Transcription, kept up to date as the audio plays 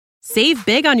Save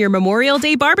big on your Memorial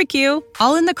Day barbecue,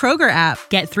 all in the Kroger app.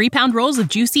 Get 3-pound rolls of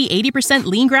juicy 80%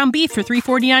 lean ground beef for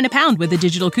 $3.49 a pound with a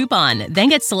digital coupon. Then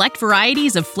get select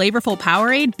varieties of flavorful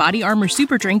Powerade, Body Armor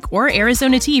Super Drink, or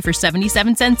Arizona tea for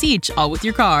 77 cents each, all with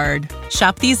your card.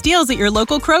 Shop these deals at your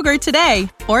local Kroger today,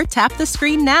 or tap the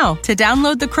screen now to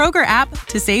download the Kroger app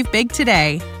to save big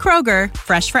today. Kroger,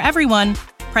 fresh for everyone.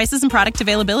 Prices and product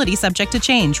availability subject to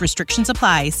change. Restrictions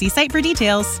apply. See site for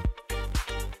details.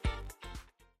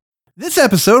 This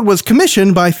episode was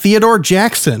commissioned by Theodore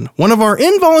Jackson, one of our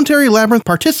Involuntary Labyrinth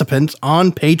participants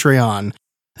on Patreon.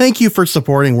 Thank you for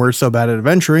supporting We're So Bad at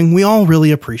Adventuring. We all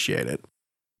really appreciate it.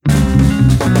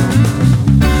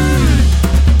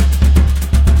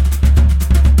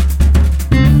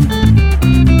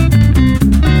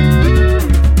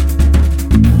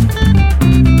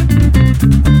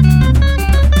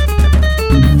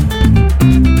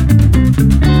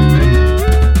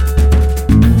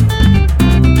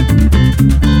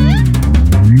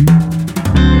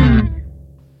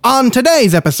 On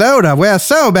today's episode of We're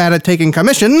So Bad at Taking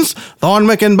Commissions,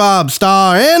 Thornwick and Bob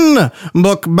star in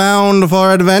Bookbound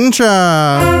for Adventure.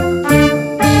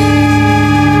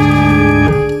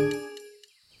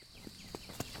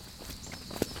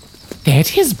 There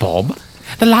it is, Bob.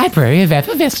 The Library of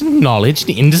Effervescent Knowledge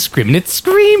and Indiscriminate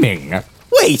Screaming.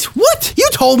 Wait, what? You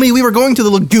told me we were going to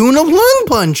the Lagoon of Lung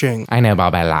Punching. I know,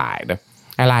 Bob, I lied.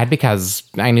 I lied because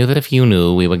I knew that if you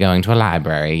knew we were going to a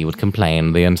library, you would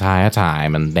complain the entire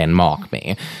time and then mock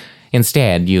me.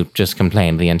 Instead, you just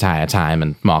complained the entire time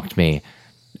and mocked me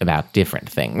about different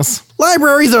things.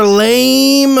 Libraries are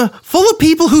lame, full of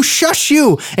people who shush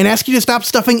you and ask you to stop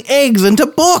stuffing eggs into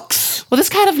books. Well, this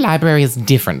kind of library is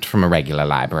different from a regular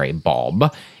library,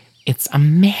 Bob. It's a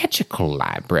magical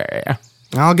library.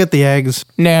 I'll get the eggs.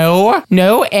 No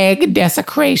egg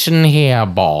desecration here,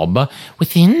 Bob.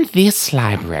 Within this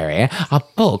library are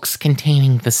books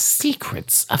containing the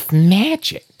secrets of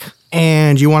magic.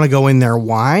 And you want to go in there,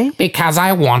 why? Because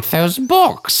I want those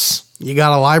books. You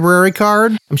got a library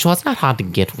card? I'm sure it's not hard to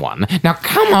get one. Now,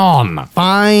 come on.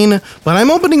 Fine, but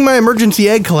I'm opening my emergency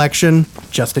egg collection,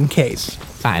 just in case.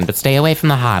 Fine, but stay away from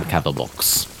the hardcover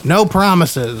books. No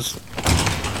promises.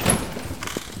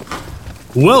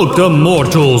 Welcome,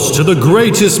 mortals, to the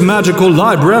greatest magical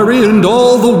library in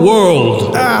all the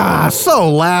world. Ah, so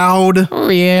loud.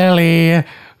 Really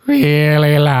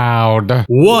loud.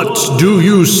 What do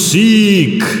you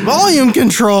seek? Volume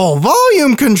control!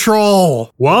 Volume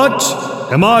control! What?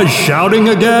 Am I shouting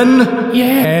again?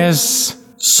 Yes.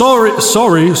 Sorry.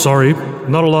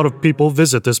 Not a lot of people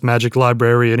visit this magic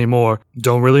library anymore.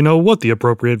 Don't really know what the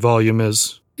appropriate volume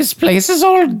is. This place is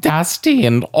all dusty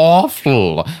and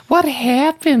awful. What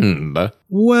happened?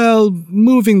 Well,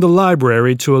 moving the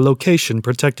library to a location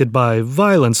protected by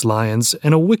violence lions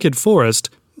and a wicked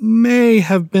forest may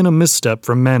have been a misstep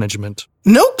from management.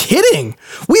 No kidding!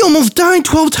 We almost died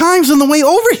 12 times on the way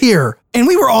over here! And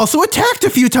we were also attacked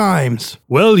a few times!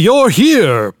 Well, you're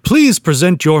here! Please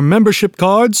present your membership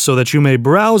cards so that you may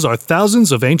browse our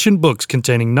thousands of ancient books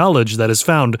containing knowledge that is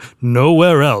found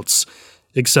nowhere else.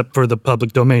 Except for the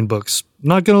public domain books.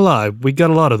 Not gonna lie, we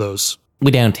got a lot of those.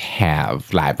 We don't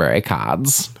have library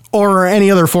cards. Or any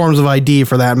other forms of ID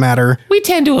for that matter. We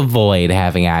tend to avoid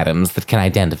having items that can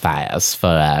identify us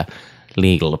for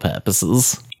legal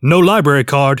purposes. No library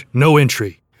card, no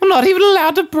entry. We're not even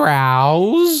allowed to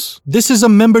browse. This is a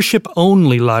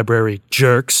membership-only library,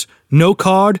 jerks. No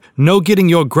card, no getting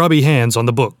your grubby hands on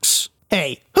the books.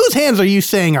 Hey, whose hands are you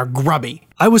saying are grubby?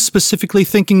 I was specifically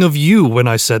thinking of you when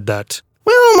I said that.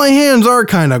 Well, my hands are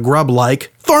kind of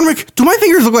grub-like. Thornwick, do my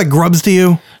fingers look like grubs to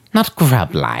you? Not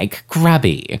grub-like,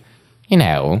 grubby. You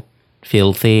know,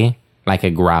 filthy, like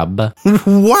a grub.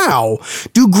 Wow!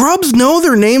 Do grubs know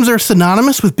their names are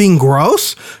synonymous with being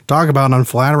gross? Talk about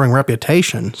unflattering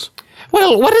reputations.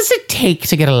 Well, what does it take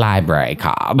to get a library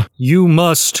card? You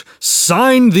must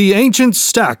sign the ancient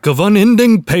stack of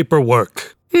unending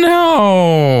paperwork.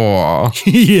 No!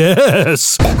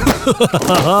 Yes!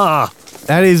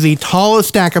 That is the tallest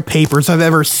stack of papers I've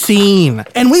ever seen.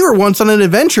 And we were once on an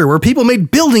adventure where people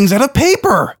made buildings out of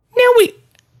paper.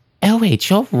 Oh wait,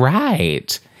 you're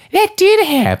right. That did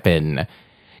happen.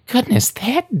 Goodness,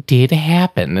 that did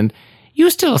happen. And you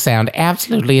still sound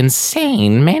absolutely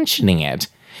insane mentioning it.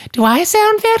 Do I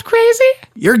sound that crazy?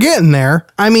 You're getting there.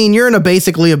 I mean, you're in a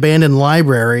basically abandoned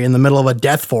library in the middle of a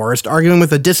death forest arguing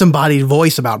with a disembodied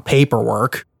voice about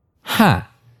paperwork. Huh.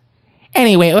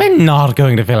 Anyway, we're not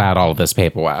going to fill out all of this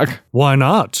paperwork. Why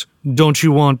not? Don't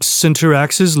you want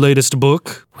Sintarax's latest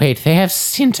book? Wait, they have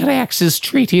Sintarax's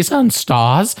treatise on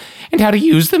stars and how to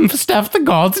use them for stuff the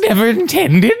gods never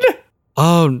intended?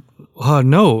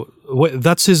 No. Wait,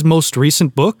 that's his most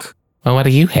recent book? Well, what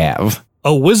do you have?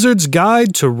 A Wizard's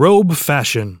Guide to Robe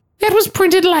Fashion. That was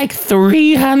printed like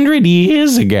 300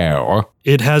 years ago.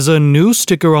 It has a new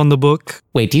sticker on the book.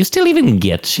 Wait, do you still even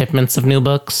get shipments of new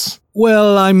books?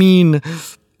 Well, I mean,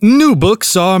 new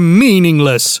books are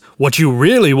meaningless. What you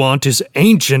really want is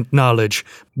ancient knowledge.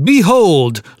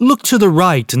 Behold, look to the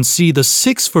right and see the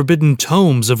 6 forbidden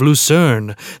tomes of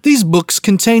Lucerne. These books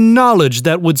contain knowledge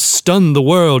that would stun the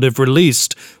world if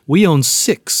released. We own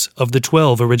 6 of the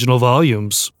 12 original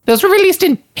volumes. Those were released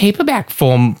in paperback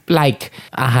form like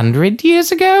 100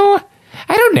 years ago?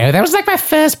 I don't know, that was like my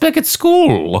first book at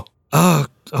school. Oh,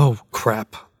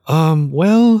 crap.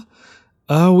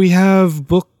 We have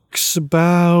books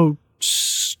about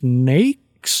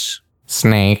snakes?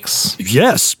 Snakes.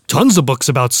 Yes, tons of books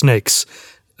about snakes.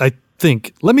 I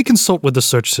think. Let me consult with the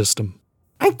search system.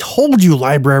 I told you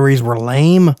libraries were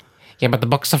lame. Yeah, but the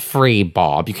books are free,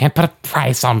 Bob. You can't put a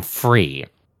price on free.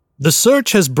 The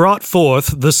search has brought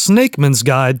forth the Snakeman's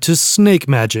Guide to Snake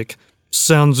Magic.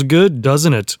 Sounds good,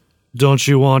 doesn't it? Don't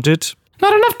you want it?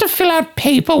 Not enough to fill out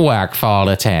paperwork for all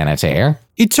eternity.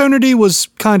 Eternity was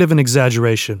kind of an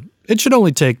exaggeration. It should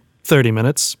only take 30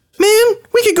 minutes. Man,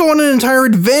 we could go on an entire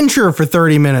adventure for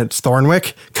 30 minutes,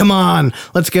 Thornwick. Come on,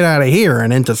 let's get out of here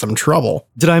and into some trouble.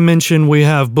 Did I mention we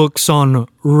have books on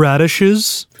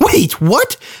radishes? Wait,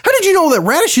 what? How did you know that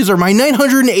radishes are my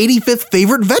 985th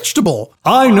favorite vegetable?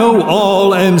 I know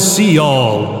all and see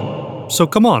all. So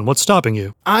come on, what's stopping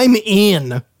you? I'm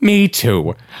in. Me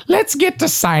too. Let's get to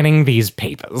signing these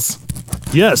papers.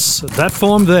 Yes, that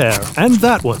form there, and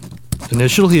that one.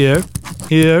 Initial here,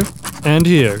 here, and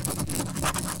here.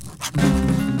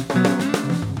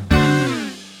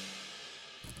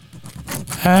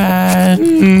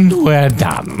 And we're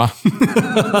done.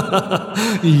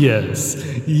 Yes.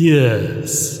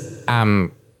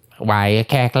 Why are you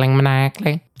cackling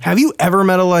maniacally? Have you ever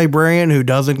met a librarian who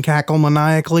doesn't cackle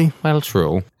maniacally? Well,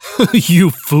 true.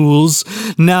 You fools.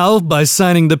 Now, by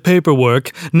signing the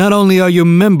paperwork, not only are you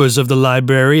members of the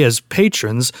library as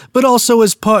patrons, but also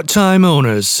as part-time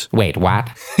owners. Wait, what?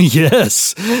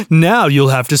 Yes. Now you'll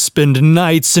have to spend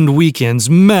nights and weekends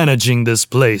managing this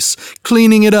place,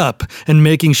 cleaning it up, and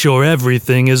making sure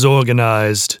everything is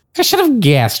organized. I should have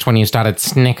guessed when you started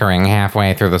snickering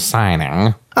halfway through the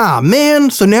signing. Ah, man,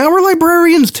 so now we're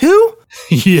librarians too?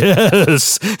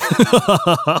 Yes.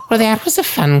 Well, that was a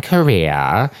fun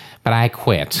career, but I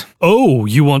quit. Oh,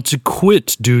 you want to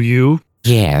quit, do you?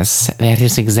 Yes, that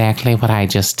is exactly what I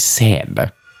just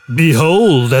said.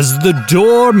 Behold, as the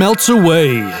door melts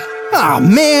away. Ah,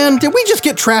 man, did we just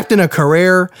get trapped in a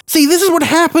career? See, this is what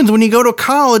happens when you go to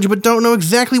college but don't know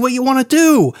exactly what you want to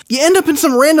do. You end up in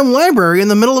some random library in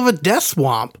the middle of a death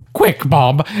swamp. Quick,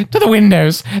 Bob, to the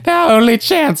windows. Our only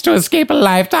chance to escape a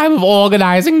lifetime of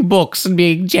organizing books and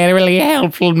being generally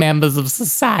helpful members of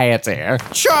society.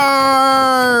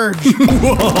 Charge!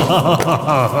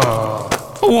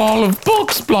 A wall of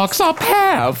books blocks our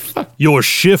path. Your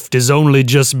shift is only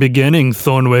just beginning,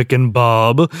 Thornwick and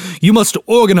Bob. You must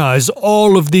organize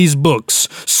all of these books,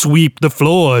 sweep the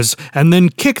floors, and then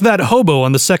kick that hobo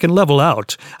on the second level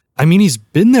out. I mean, he's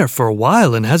been there for a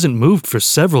while and hasn't moved for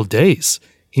several days.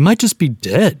 He might just be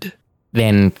dead.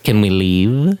 Then can we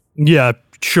leave? Yeah,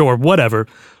 sure, whatever.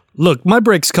 Look, my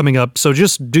break's coming up, so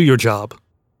just do your job.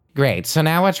 Great, so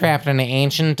now we're trapped in an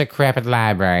ancient, decrepit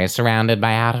library surrounded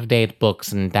by out-of-date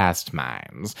books and dust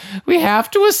mines. We have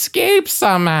to escape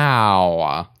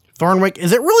somehow. Thornwick,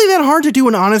 is it really that hard to do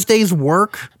an honest day's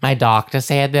work? My doctor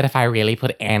said that if I really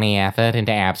put any effort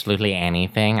into absolutely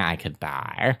anything, I could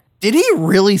die. Did he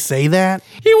really say that?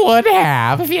 He would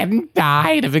have if he hadn't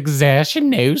died of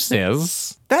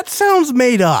exercinosis. That sounds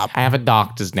made up. I have a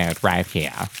doctor's note right here.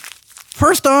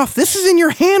 First off, this is in your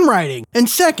handwriting. And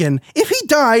second, if he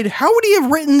died, how would he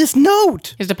have written this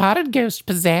note? His departed ghost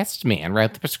possessed me and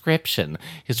wrote the prescription.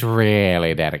 He's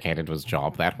really dedicated to his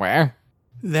job that way.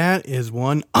 That is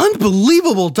one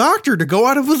unbelievable doctor to go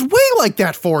out of his way like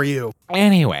that for you.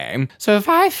 Anyway, so if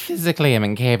I physically am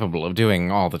incapable of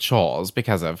doing all the chores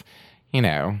because of,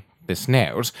 this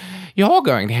note, you're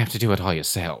going to have to do it all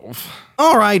yourself.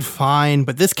 All right, fine,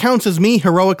 but this counts as me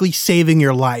heroically saving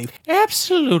your life.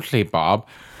 Absolutely, Bob.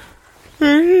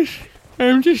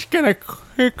 I'm just gonna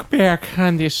kick back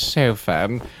on this sofa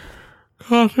and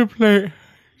contemplate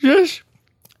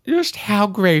just how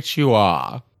great you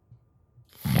are.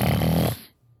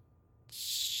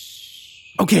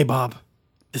 Okay, Bob,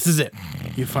 this is it.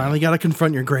 You finally got to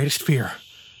confront your greatest fear,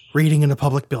 reading in a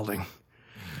public building.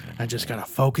 I just got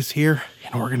to focus here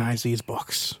and organize these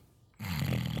books.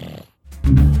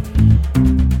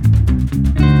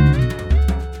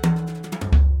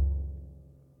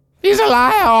 He's a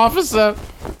liar, officer.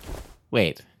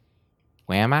 Wait,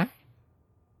 Where am I?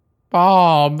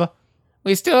 Bob,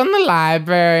 we still in the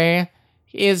library?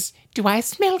 Do I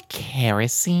smell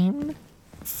kerosene?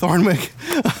 Thornwick,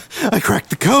 I cracked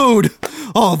the code.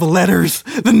 All the letters,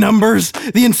 the numbers,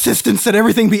 the insistence that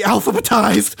everything be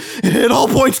alphabetized. It all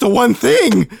points to one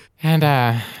thing.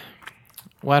 And,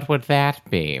 what would that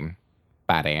be,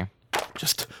 buddy?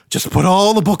 Just put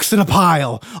all the books in a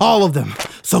pile. All of them.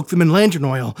 Soak them in lantern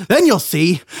oil. Then you'll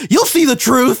see. You'll see the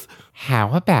truth.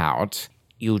 How about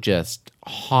you just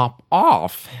hop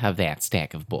off of that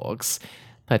stack of books,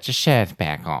 put your shirt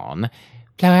back on,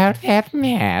 blow out that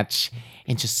match,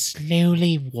 and just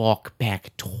slowly walk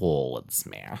back towards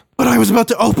me. But I was about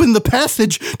to open the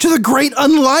passage to the great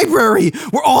unlibrary,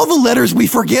 where all the letters we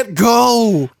forget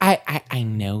go. I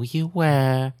know you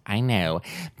were. I know.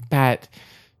 But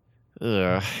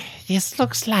this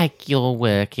looks like you're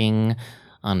working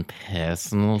on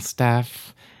personal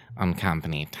stuff, on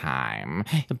company time.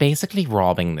 You're basically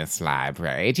robbing this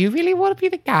library. Do you really want to be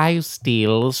the guy who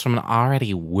steals from an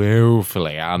already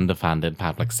woefully underfunded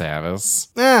public service?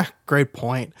 Great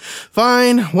point.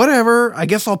 Fine, whatever. I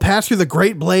guess I'll pass through the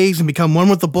Great Blaze and become one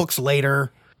with the books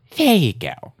later. There you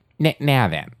go. Now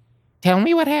then, tell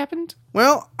me what happened.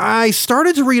 Well, I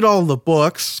started to read all of the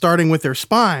books, starting with their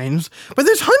spines, but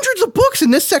there's hundreds of books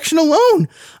in this section alone.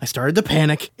 I started to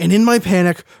panic, and in my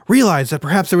panic, realized that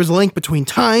perhaps there was a link between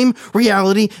time,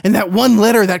 reality, and that one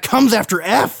letter that comes after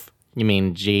F. You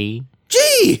mean G?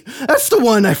 G! That's the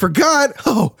one I forgot.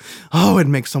 Oh, it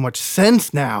makes so much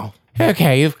sense now.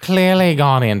 Okay, you've clearly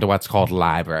gone into what's called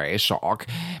library shock.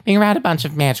 Being around a bunch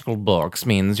of magical books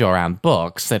means you're around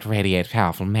books that radiate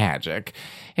powerful magic.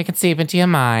 It can seep into your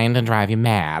mind and drive you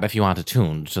mad if you aren't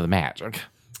attuned to the magic.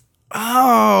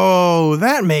 Oh,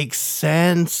 that makes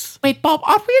sense. Wait, Bob,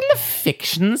 aren't we in the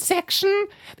fiction section?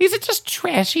 These are just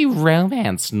trashy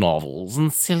romance novels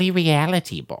and silly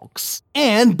reality books.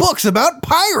 And books about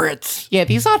pirates. Yeah,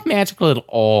 these aren't magical at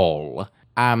all.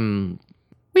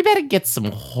 We better get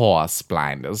some horse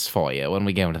blinders for you when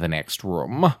we go into the next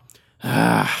room.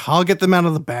 I'll get them out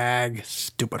of the bag.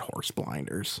 Stupid horse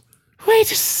blinders.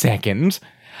 Wait a second.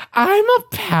 I'm a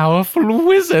powerful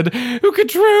wizard who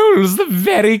controls the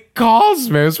very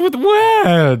cosmos with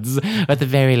words. At the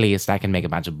very least, I can make a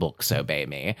bunch of books obey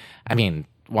me. I mean,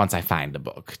 once I find a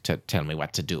book to tell me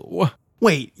what to do.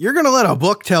 Wait, you're gonna let a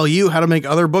book tell you how to make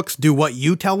other books do what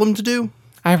you tell them to do?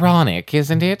 Ironic,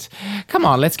 isn't it? Come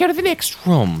on, let's go to the next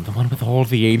room, the one with all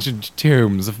the ancient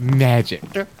tomes of magic.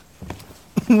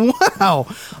 Wow,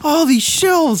 all these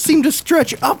shelves seem to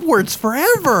stretch upwards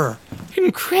forever.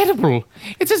 Incredible.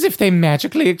 It's as if they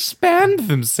magically expand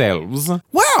themselves.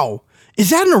 Wow, is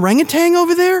that an orangutan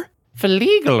over there? For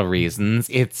legal reasons,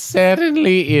 it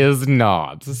certainly is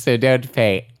not, so don't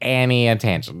pay any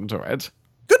attention to it.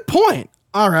 Good point.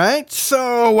 All right,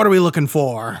 so what are we looking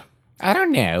for? I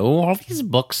don't know. All these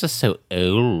books are so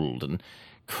old and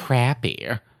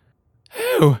crappy.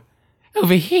 Oh,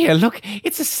 over here, look.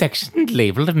 It's a section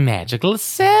labeled Magical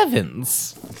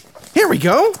Servants. Here we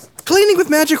go. Cleaning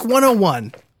with Magic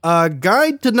 101. A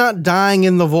guide to not dying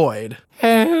in the void.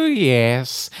 Oh,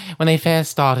 yes. When they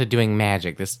first started doing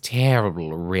magic, this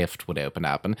terrible rift would open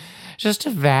up and just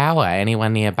devour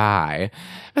anyone nearby.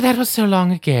 But that was so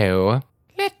long ago.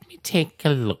 Let me take a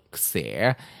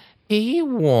look-see. Be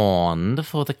warned,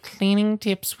 for the cleaning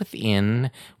tips within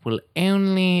will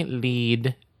only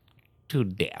lead to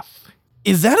death.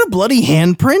 Is that a bloody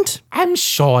handprint? I'm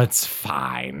sure it's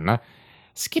fine.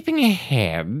 Skipping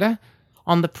ahead,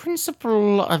 on the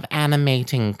principle of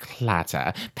animating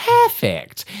clutter.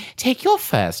 Perfect. Take your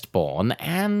firstborn,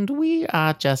 and we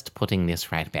are just putting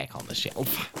this right back on the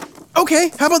shelf.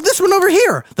 Okay, how about this one over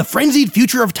here? The Frenzied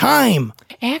Future of Time.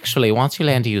 Actually, once you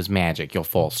learn to use magic, you're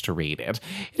forced to read it.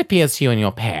 It appears to you in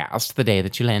your past, the day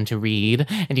that you learn to read,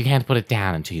 and you can't put it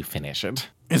down until you finish it.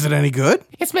 Is it any good?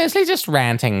 It's mostly just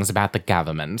rantings about the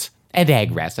government and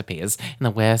egg recipes, and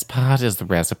the worst part is the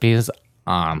recipes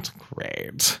aren't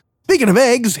great. Speaking of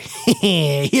eggs,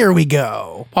 here we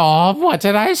go. Bob, what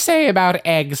did I say about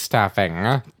egg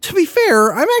stuffing? To be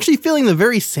fair, I'm actually feeling the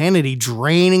very sanity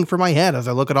draining from my head as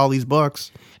I look at all these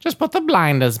books. Just put the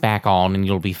blinders back on and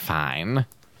you'll be fine.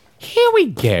 Here we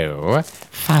go.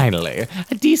 Finally,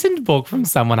 a decent book from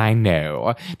someone I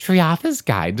know. Triatha's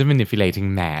Guide to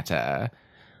Manipulating Matter.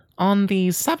 On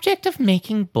the subject of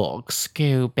making books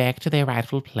go back to their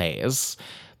rightful place.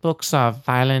 Books are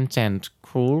violent and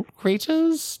cruel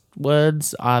creatures.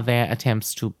 Words are their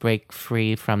attempts to break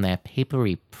free from their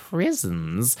papery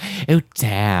prisons. Oh,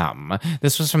 damn.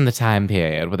 This was from the time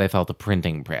period where they thought the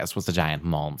printing press was a giant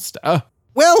monster.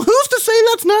 Well, who's to say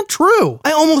that's not true?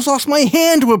 I almost lost my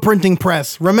hand to a printing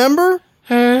press, remember?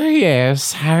 Oh,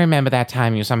 yes. I remember that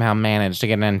time you somehow managed to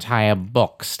get an entire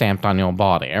book stamped on your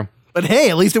body. But hey,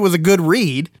 at least it was a good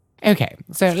read. Okay,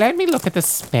 so let me look at the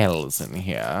spells in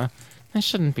here. This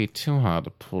shouldn't be too hard to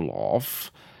pull off.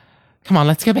 Come on,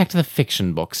 let's go back to the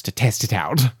fiction books to test it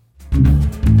out.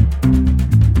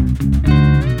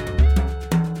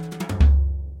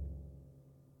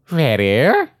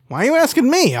 Ready? Why are you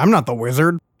asking me? I'm not the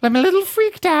wizard. I'm a little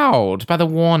freaked out by the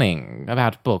warning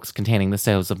about books containing the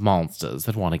souls of monsters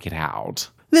that want to get out.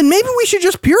 Then maybe we should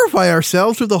just purify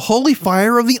ourselves with the holy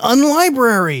fire of the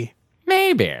unlibrary.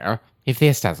 Maybe, if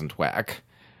this doesn't work.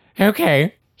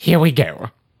 Okay, here we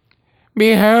go.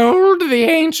 Behold the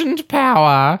ancient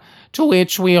power to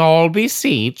which we all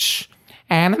beseech.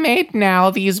 Animate now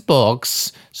these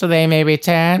books so they may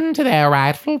return to their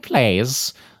rightful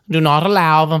place. Do not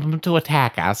allow them to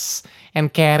attack us,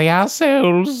 and carry our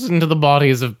souls into the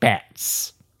bodies of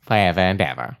pets, forever and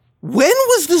ever. When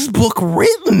was this book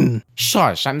written?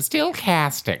 Shush, I'm still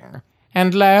casting.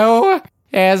 And lo,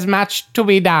 there's much to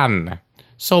be done.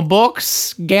 So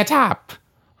books, get up.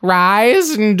 Rise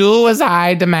and do as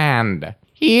I demand.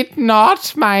 Eat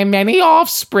not my many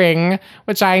offspring,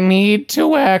 which I need to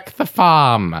work the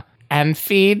farm, and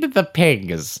feed the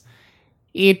pigs.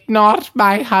 Eat not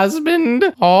my husband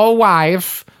or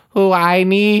wife, who I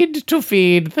need to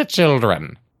feed the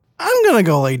children. I'm gonna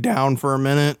go lay down for a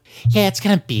minute. Yeah, it's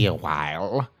gonna be a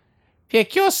while.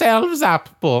 Pick yourselves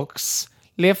up, books.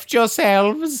 Lift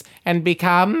yourselves and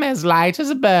become as light as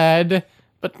a bird,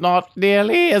 but not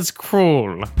nearly as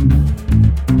cruel.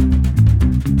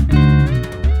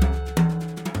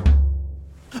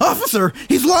 Officer,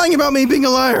 he's lying about me being a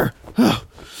liar.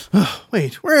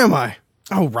 Wait, where am I?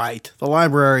 Oh, right, the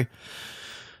library.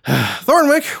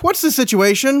 Thornwick, what's the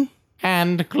situation?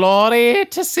 And glory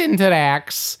to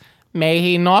Cinterax. May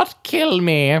he not kill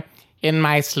me in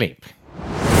my sleep.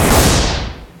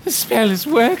 The spell is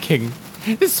working.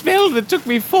 The spell that took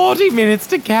me 40 minutes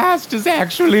to cast is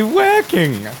actually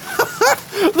working.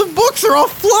 The books are all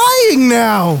flying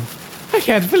now. I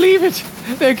can't believe it.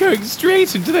 They're going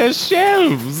straight into their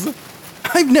shelves.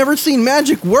 I've never seen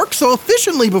magic work so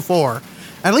efficiently before.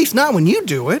 At least not when you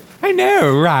do it. I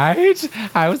know, right?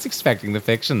 I was expecting the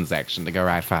fiction section to go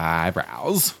right for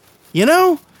eyebrows. You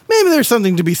know, maybe there's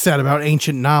something to be said about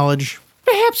ancient knowledge.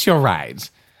 Perhaps you're right.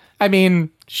 I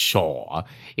mean, sure.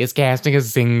 Is casting a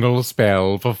single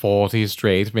spell for 40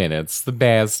 straight minutes the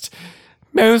best,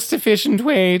 most efficient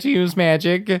way to use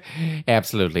magic?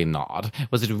 Absolutely not.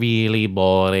 Was it really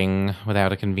boring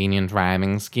without a convenient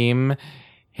rhyming scheme?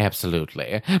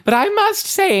 Absolutely. But I must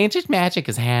say, ancient magic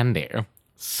is handy.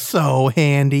 So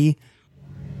handy.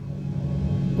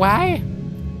 Why?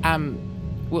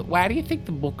 Why do you think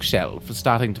the bookshelf is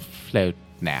starting to float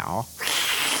now?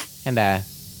 And,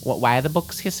 why are the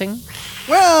books hissing?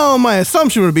 Well, my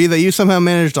assumption would be that you somehow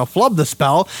managed to flub the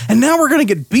spell, and now we're gonna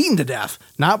get beaten to death.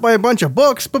 Not by a bunch of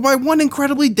books, but by one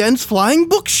incredibly dense flying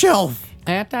bookshelf.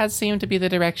 That does seem to be the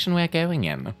direction we're going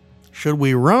in. Should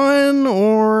we run,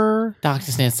 or...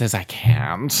 Dr. Smith says I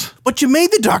can't. But you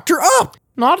made the doctor up!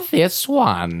 Not this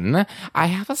one. I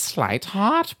have a slight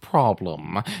heart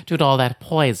problem due to all that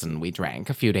poison we drank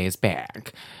a few days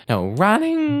back. No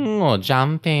running or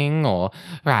jumping or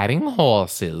riding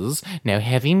horses. No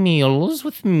heavy meals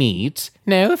with meat.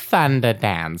 No thunder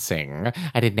dancing.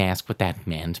 I didn't ask what that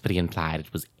meant, but he implied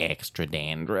it was extra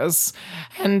dangerous.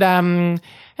 And,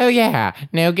 oh yeah,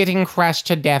 no getting crushed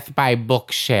to death by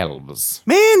bookshelves.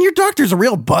 Man, your doctor's a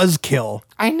real buzzkill.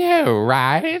 I know,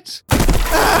 right?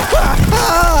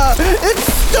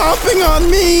 It's stomping on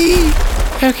me!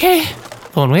 Okay,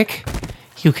 Thornwick,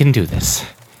 you can do this.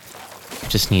 You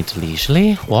just need to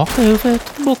leisurely walk over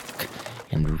to the book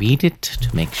and read it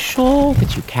to make sure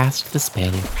that you cast the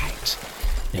spell right.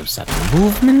 No sudden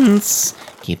movements.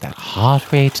 Keep that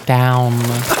heart rate down.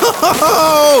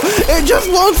 Oh, it just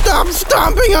won't stop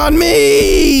stomping on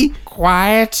me!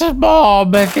 Quiet,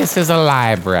 Bob. This is a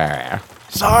library.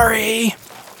 Sorry.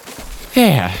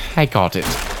 There, I got it.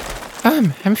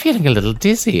 I'm feeling a little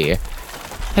dizzy.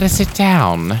 Better sit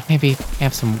down. Maybe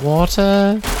have some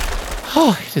water.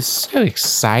 Oh, it is so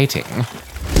exciting.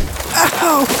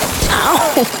 Ow!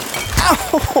 Ow!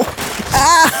 Ow!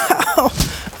 Ow!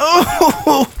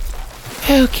 Oh!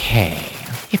 Okay,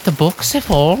 if the books have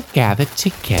all gathered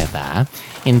together,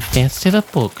 infested a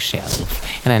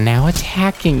bookshelf, and are now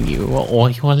attacking you or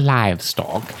your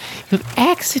livestock, you've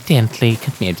accidentally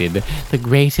committed the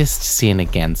greatest sin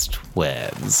against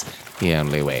words. The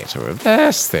only way to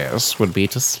reverse this would be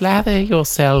to slather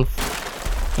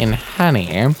yourself in honey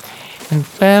and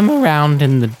worm around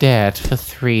in the dirt for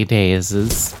 3 days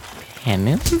as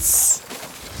penance.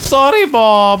 Sorry,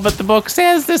 Bob, but the book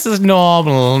says this is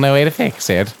normal. No way to fix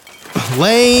it.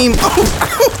 Lame.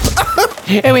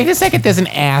 Oh, wait a second. There's an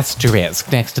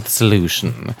asterisk next to the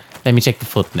solution. Let me check the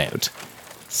footnote.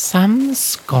 Some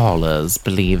scholars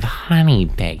believe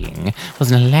honeybegging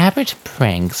was an elaborate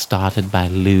prank started by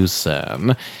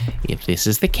Lucerne. If this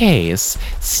is the case,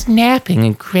 snapping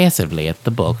aggressively at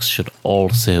the books should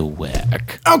also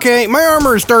work. Okay, my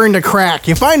armor is starting to crack.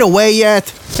 You find a way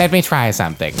yet? Let me try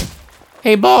something.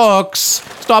 Hey, books,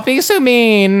 stop being so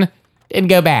mean and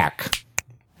go back.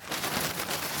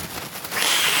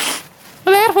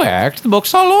 Well, that worked. The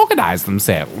books all organized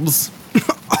themselves.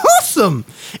 Awesome!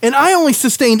 And I only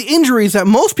sustained injuries that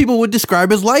most people would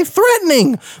describe as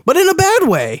life-threatening, but in a bad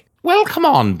way. Well, come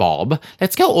on, Bob.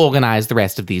 Let's go organize the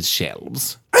rest of these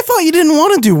shelves. I thought you didn't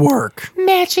want to do work.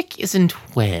 Magic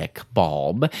isn't work,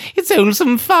 Bob. It's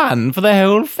wholesome fun for the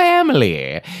whole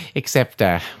family. Except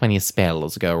when your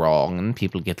spells go wrong and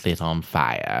people get lit on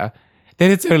fire.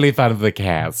 Then it's only fun for the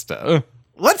caster.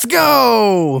 Let's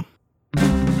go!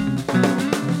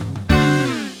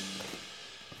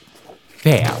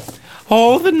 There.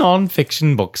 All the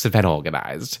non-fiction books have been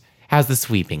organized. How's the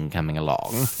sweeping coming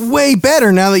along? Way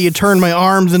better now that you turned my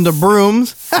arms into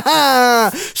brooms. Ha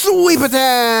ha! Sweep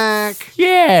attack!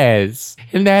 Yes,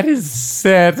 and that is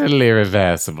certainly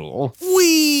reversible.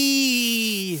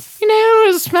 Whee! You know,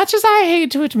 as much as I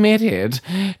hate to admit it,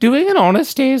 doing an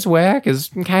honest day's work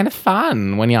is kind of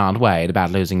fun when you aren't worried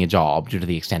about losing your job due to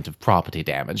the extent of property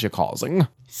damage you're causing.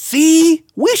 See?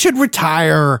 We should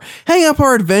retire, hang up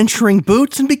our adventuring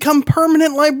boots, and become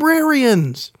permanent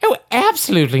librarians. Oh,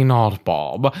 absolutely not,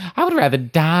 Bob. I would rather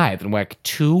die than work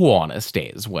 2 honest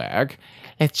days' work.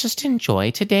 Let's just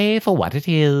enjoy today for what it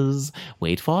is,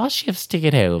 wait for our shifts to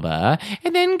get over,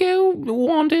 and then go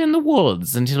wander in the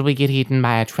woods until we get eaten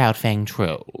by a trout-fang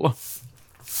troll.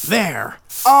 There.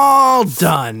 All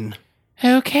done.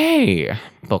 Okay,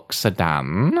 books are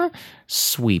done.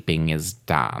 Sweeping is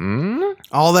done.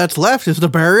 All that's left is to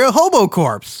bury a hobo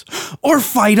corpse. Or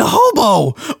fight a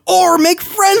hobo. Or make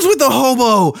friends with a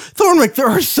hobo. Thornwick, there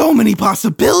are so many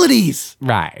possibilities.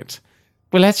 Right.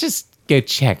 Well, let's just go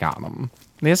check on them.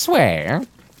 This way.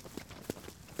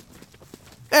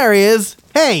 There he is.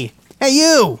 Hey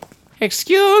you.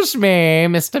 Excuse me,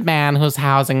 Mr. Man whose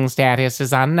housing status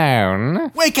is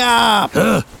unknown. Wake up.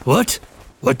 What?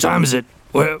 What time is it?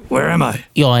 Where am I?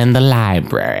 You're in the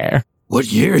library. What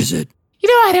year is it? You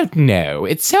know, I don't know.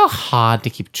 It's so hard to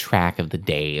keep track of the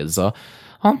days or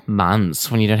months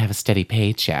when you don't have a steady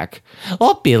paycheck,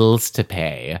 or bills to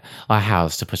pay, or a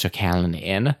house to put your calendar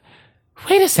in.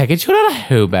 Wait a second, you're not a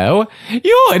hobo.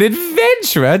 You're an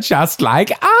adventurer just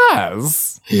like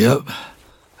us. Yep.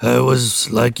 I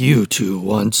was like you two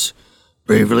once,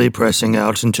 bravely pressing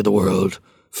out into the world,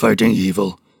 fighting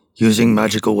evil, using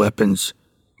magical weapons,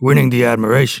 winning the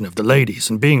admiration of the ladies,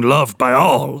 and being loved by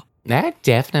all. That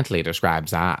definitely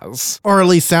describes us. Or at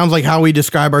least sounds like how we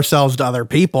describe ourselves to other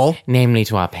people, Namely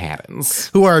to our parents.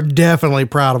 who are definitely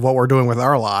proud of what we're doing with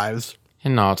our lives.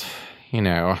 And not,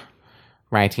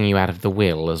 writing you out of the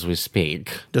will as we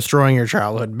speak. Destroying your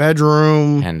childhood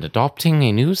bedroom. And adopting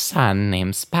a new son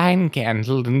named Spine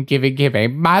Candle and giving him a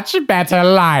much better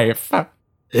life.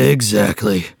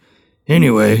 Exactly.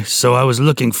 Anyway, so I was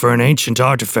looking for an ancient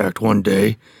artifact one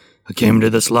day. I came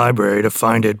to this library to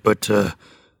find it, but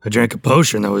I drank a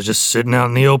potion that was just sitting out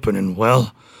in the open, and,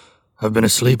 well, I've been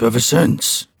asleep ever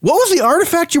since. What was the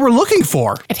artifact you were looking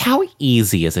for? And how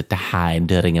easy is it to hide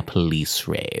during a police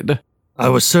raid? I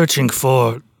was searching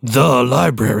for the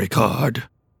library card.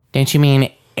 Don't you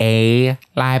mean a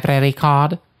library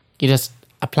card? You just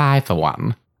apply for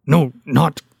one. No,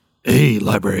 not a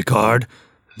library card.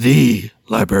 The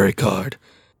library card.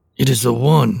 It is the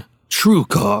one true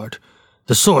card,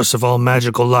 the source of all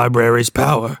magical libraries'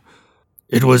 power.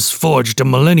 It was forged a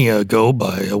millennia ago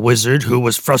by a wizard who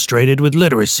was frustrated with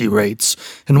literacy rates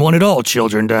and wanted all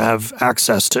children to have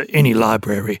access to any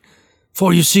library.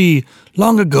 For you see,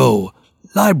 long ago,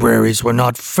 libraries were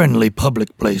not friendly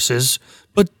public places,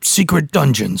 but secret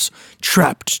dungeons,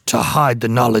 trapped to hide the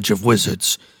knowledge of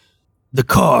wizards. The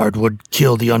card would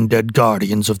kill the undead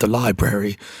guardians of the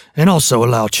library, and also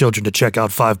allow children to check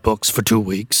out 5 books for 2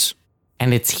 weeks.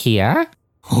 And it's here?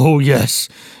 Oh yes,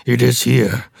 it is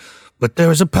here. But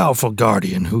there is a powerful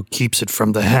guardian who keeps it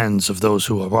from the hands of those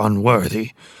who are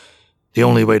unworthy. The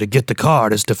only way to get the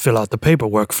card is to fill out the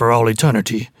paperwork for all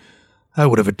eternity. I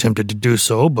would have attempted to do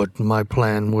so, but my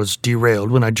plan was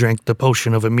derailed when I drank the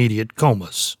potion of immediate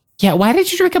comas. Yeah, why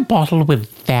did you drink a bottle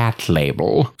with that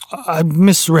label? I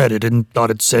misread it and thought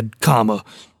it said comma,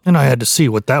 and I had to see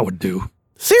what that would do.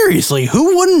 Seriously,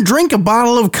 who wouldn't drink a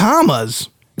bottle of commas?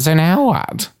 So now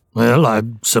what? Well, I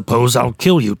suppose I'll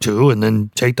kill you two and then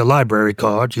take the library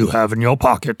card you have in your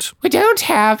pocket. We don't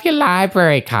have your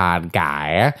library card,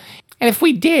 Guy. And if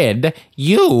we did,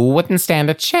 you wouldn't stand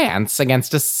a chance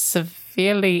against a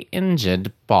severely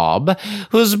injured Bob,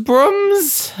 whose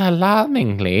brooms,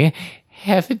 alarmingly,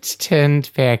 haven't turned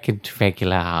back into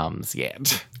regular arms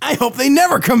yet. I hope they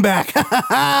never come back.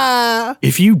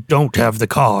 If you don't have the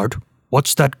card,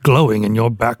 what's that glowing in your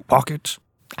back pocket?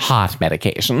 Heart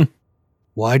medication.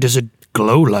 Why does it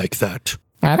glow like that?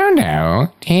 I don't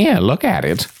know. Here, look at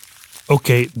it.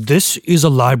 Okay, this is a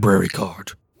library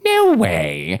card. No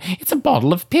way. It's a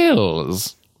bottle of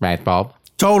pills. Right, Bob?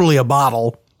 Totally a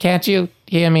bottle. Can't you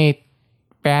hear me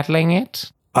rattling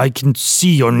it? I can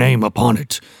see your name upon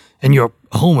it, and your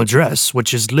home address,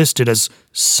 which is listed as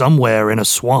somewhere in a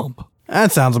swamp.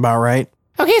 That sounds about right.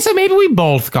 Okay, so maybe we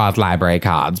both got library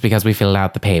cards because we filled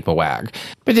out the paperwork.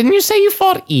 But didn't you say you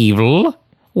fought evil?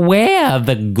 We're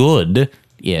the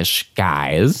good-ish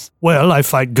guys. Well, I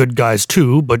fight good guys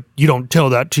too, but you don't tell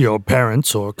that to your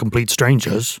parents or complete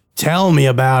strangers. Tell me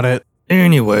about it.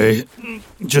 Anyway,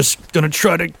 just gonna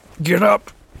try to get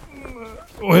up.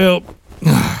 Well,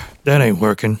 that ain't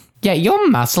working. Yeah, your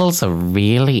muscles are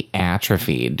really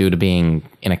atrophied due to being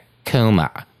in a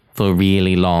coma for a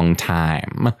really long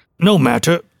time. No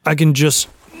matter, I can just...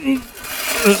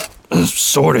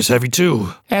 sword is heavy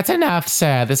too. That's enough,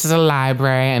 sir. This is a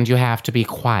library and you have to be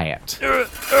quiet.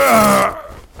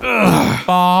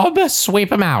 Bob,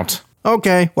 sweep him out.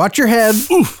 Okay, watch your head.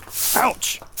 Oof!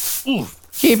 Ouch! Oof!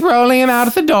 Keep rolling him out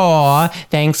of the door.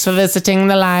 Thanks for visiting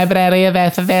the Library of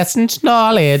Effervescent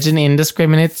Knowledge and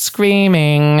Indiscriminate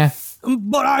Screaming.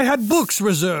 But I had books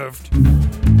reserved.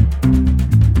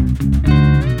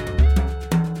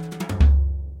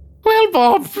 Well,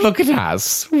 Bob, look at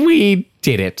us. We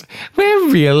did it. We're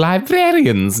real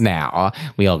librarians now.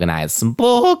 We organized some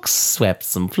books, swept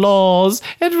some floors,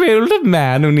 and ruled a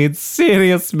man who needs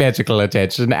serious medical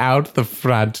attention out the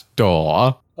front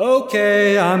door.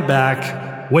 Okay, I'm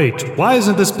back. Wait, why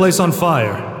isn't this place on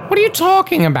fire? What are you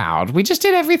talking about? We just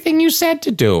did everything you said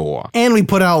to do. And we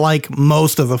put out, like,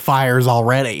 most of the fires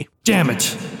already. Damn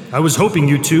it. I was hoping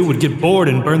you two would get bored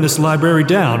and burn this library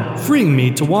down, freeing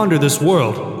me to wander this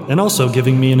world, and also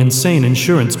giving me an insane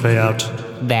insurance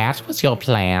payout. That was your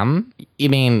plan? You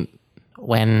mean,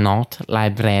 we're not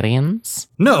librarians?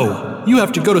 No, you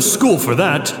have to go to school for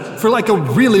that, for like a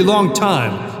really long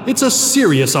time. It's a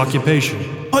serious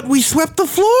occupation. But we swept the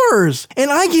floors, and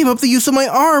I gave up the use of my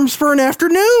arms for an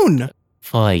afternoon.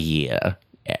 For a year,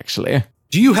 actually.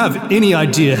 Do you have any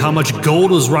idea how much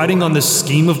gold was riding on this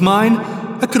scheme of mine?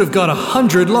 I could have got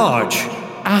 100 large.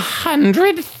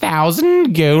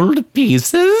 100,000 gold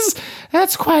pieces?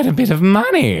 That's quite a bit of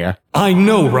money. I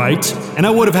know, right? And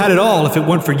I would have had it all if it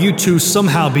weren't for you two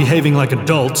somehow behaving like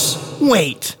adults.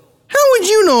 Wait, how would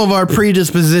you know of our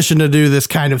predisposition to do this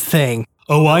kind of thing?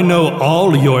 Oh, I know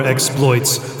all your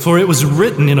exploits, for it was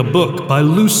written in a book by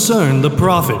Lucerne the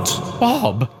Prophet.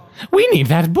 Bob, we need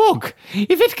that book.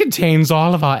 If it contains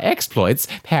all of our exploits,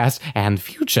 past and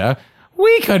future,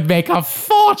 we could make a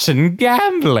fortune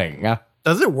gambling.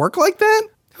 Does it work like that?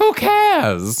 Who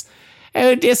cares?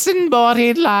 Oh,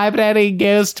 disembodied library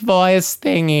ghost voice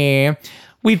thingy.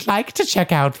 We'd like to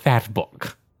check out that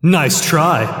book. Nice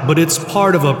try, but it's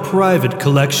part of a private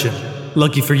collection.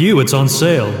 Lucky for you, it's on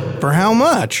sale. For how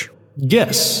much?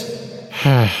 Guess.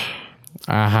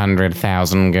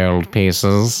 100,000 gold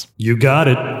pieces. You got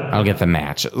it. I'll get the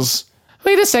matches.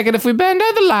 Wait a second, if we burn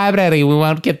down the library, we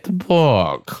won't get the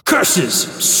book. Curses!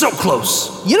 So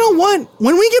close! You know what?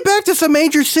 When we get back to some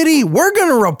major city, we're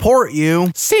gonna report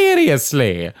you.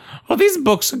 Seriously? Well, these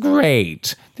books are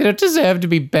great. They don't deserve to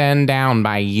be burned down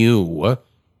by you.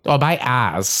 Or by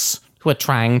us, who are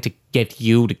trying to get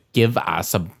you to give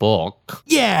us a book.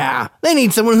 Yeah, they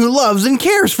need someone who loves and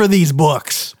cares for these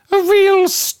books. A real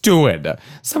steward.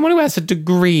 Someone who has a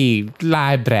degree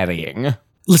librarying.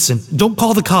 Listen, don't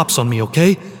call the cops on me,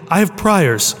 okay? I have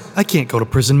priors. I can't go to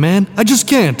prison, man. I just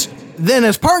can't. Then,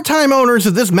 as part-time owners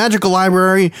of this magical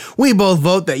library, we both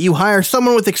vote that you hire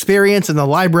someone with experience in the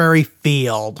library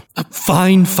field.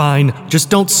 Fine. Just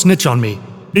don't snitch on me.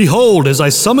 Behold, as I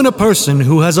summon a person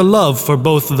who has a love for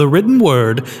both the written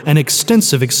word and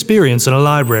extensive experience in a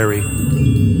library.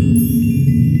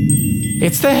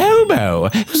 It's the hobo,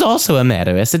 who's also a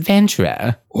murderous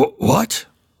adventurer. What?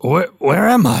 Where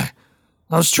am I?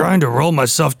 I was trying to roll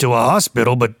myself to a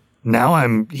hospital, but now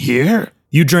I'm here?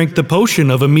 You drank the potion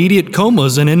of immediate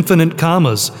comas and infinite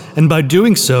commas, and by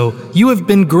doing so, you have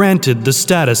been granted the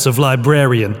status of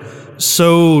librarian.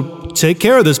 So, take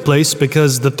care of this place,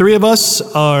 because the three of us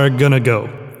are gonna go.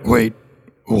 Wait,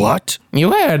 What?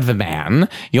 You heard the man.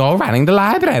 You're running the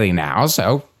library now,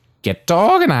 so get to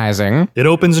organizing. It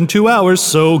opens in 2 hours,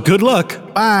 so good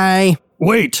luck. Bye.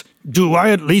 Wait, do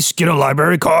I at least get a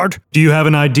library card? Do you have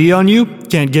an ID on you?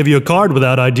 Can't give you a card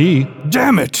without ID.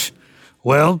 Damn it!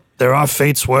 Well, there are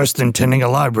fates worse than tending a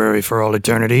library for all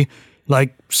eternity,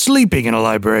 like sleeping in a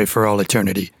library for all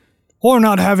eternity, or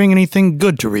not having anything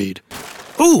good to read.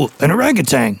 Ooh, an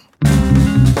orangutan!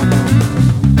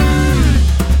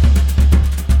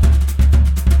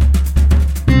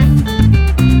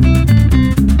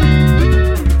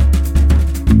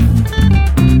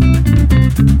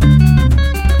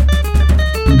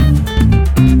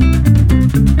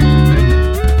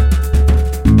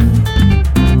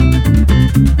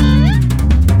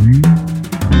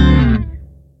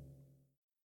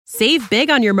 Save big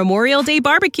on your Memorial Day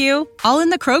barbecue, all in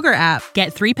the Kroger app.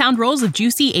 Get 3-pound rolls of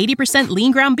juicy 80%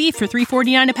 lean ground beef for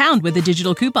 $3.49 a pound with a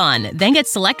digital coupon. Then get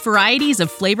select varieties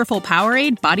of flavorful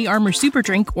Powerade, Body Armor Super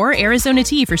Drink, or Arizona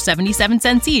tea for 77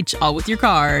 cents each, all with your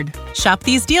card. Shop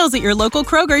these deals at your local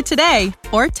Kroger today,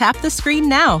 or tap the screen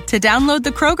now to download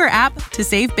the Kroger app to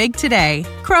save big today.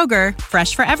 Kroger,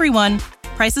 fresh for everyone.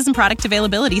 Prices and product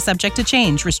availability subject to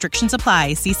change. Restrictions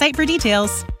apply. See site for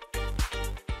details.